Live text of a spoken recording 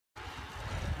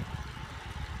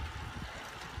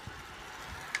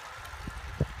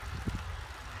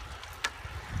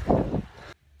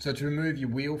So to remove your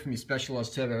wheel from your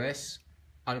Specialized Turbo S,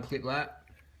 unclip that,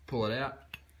 pull it out.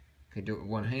 Can you do it with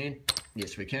one hand?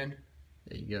 Yes, we can.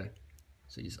 There you go.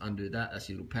 So you just undo that. That's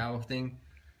your little power thing.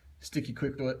 Stick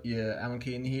your Allen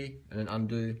key in here, and then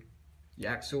undo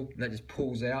your axle. And that just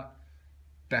pulls out.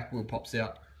 Back wheel pops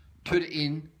out. Put it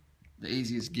in the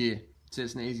easiest gear. So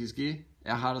it's the easiest gear.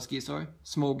 Our hardest gear, sorry.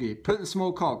 Small gear. Put it in the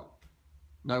small cog.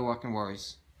 No working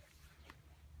worries.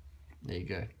 There you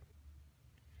go.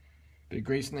 Bit of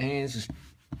grease in the hands, just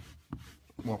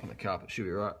wiping the carpet, should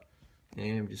be right.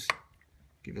 And just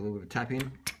give it a little bit of a tap in,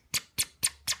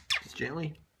 just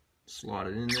gently, slide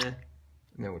it in there,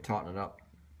 and then we'll tighten it up.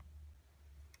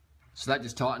 So that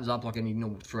just tightens up like any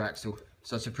normal through axle.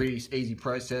 So it's a pretty easy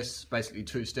process, basically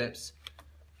 2 steps.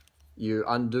 You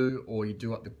undo or you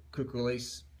do up the quick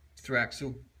release through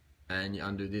axle, and you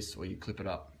undo this or you clip it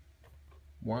up.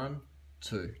 1,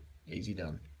 2, easy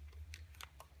done.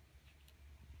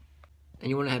 And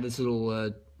you want to have this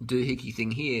little doohickey thing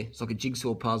here. It's like a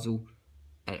jigsaw puzzle,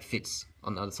 and it fits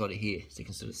on the other side of here, so you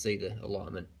can sort of see the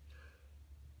alignment.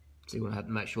 So you want to have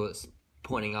to make sure it's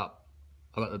pointing up.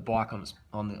 I've got the bike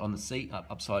on the seat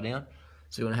upside down,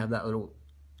 so you want to have that little.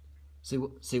 So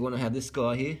you want to have this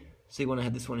guy here. So you want to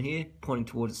have this one here pointing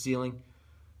towards the ceiling, and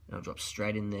it'll drop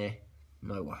straight in there.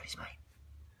 No worries, mate.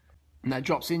 And that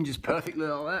drops in just perfectly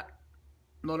like that.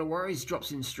 Not a worries.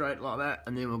 Drops in straight like that,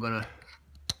 and then we're gonna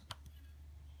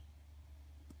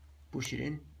push it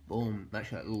in, boom, make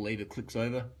sure that little lever clicks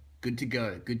over. Good to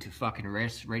go, good to fucking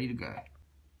rest, ready to go.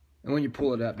 And when you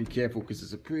pull it out, be careful because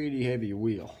it's a pretty heavy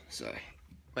wheel. So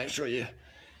make sure you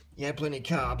have plenty of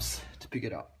carbs to pick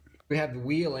it up. We have the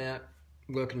wheel out,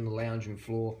 working on the lounge room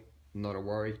floor, not a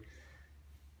worry.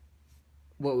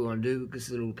 What we want to do, because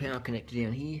there's a little power connector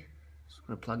down here, so I'm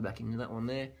going to plug back into that one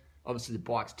there. Obviously the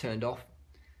bike's turned off.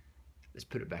 Let's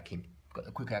put it back in. Got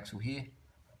the quick axle here,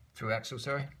 through axle,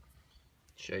 sorry.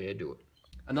 Show you how to do it.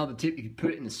 Another tip, you can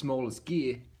put it in the smallest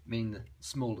gear, meaning the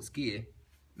smallest gear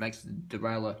makes the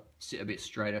derailleur sit a bit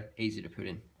straighter, easier to put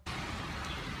in.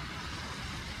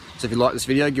 So if you like this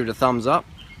video, give it a thumbs up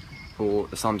or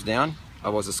a thumbs down,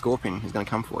 otherwise the scorpion is going to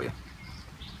come for you.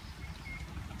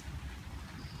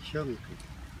 Show me.